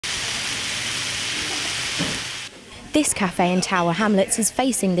This cafe in Tower Hamlets is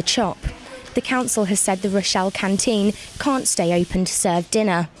facing the chop. The council has said the Rochelle Canteen can't stay open to serve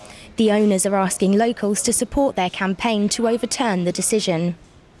dinner. The owners are asking locals to support their campaign to overturn the decision.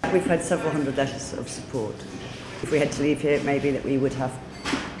 We've had several hundred letters of support. If we had to leave here, it may be that we would have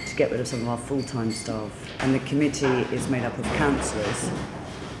to get rid of some of our full-time staff. And the committee is made up of councillors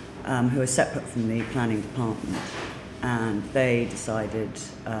who are separate from the planning department. And they decided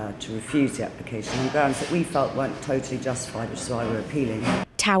to refuse the application on grounds that we felt weren't totally justified, which is why we're appealing.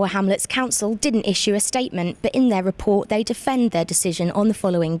 Tower Hamlets Council didn't issue a statement, but in their report they defend their decision on the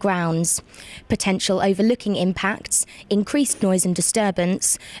following grounds: potential overlooking impacts, increased noise and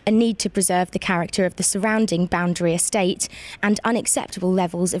disturbance, a need to preserve the character of the surrounding boundary estate, and unacceptable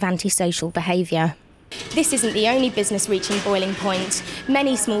levels of antisocial behaviour. This isn't the only business reaching boiling point.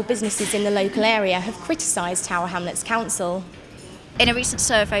 Many small businesses in the local area have criticised Tower Hamlets Council. In a recent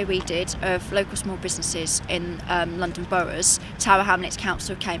survey we did of local small businesses in London boroughs, Tower Hamlets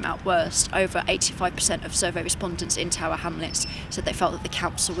Council came out worst. Over 85% of survey respondents in Tower Hamlets said they felt that the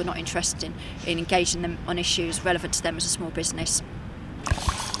council were not interested in engaging them on issues relevant to them as a small business.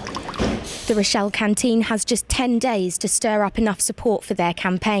 The Rochelle Canteen has just 10 days to stir up enough support for their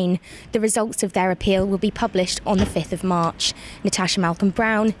campaign. The results of their appeal will be published on the 5th of March. Natasha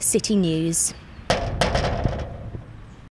Brown, City News.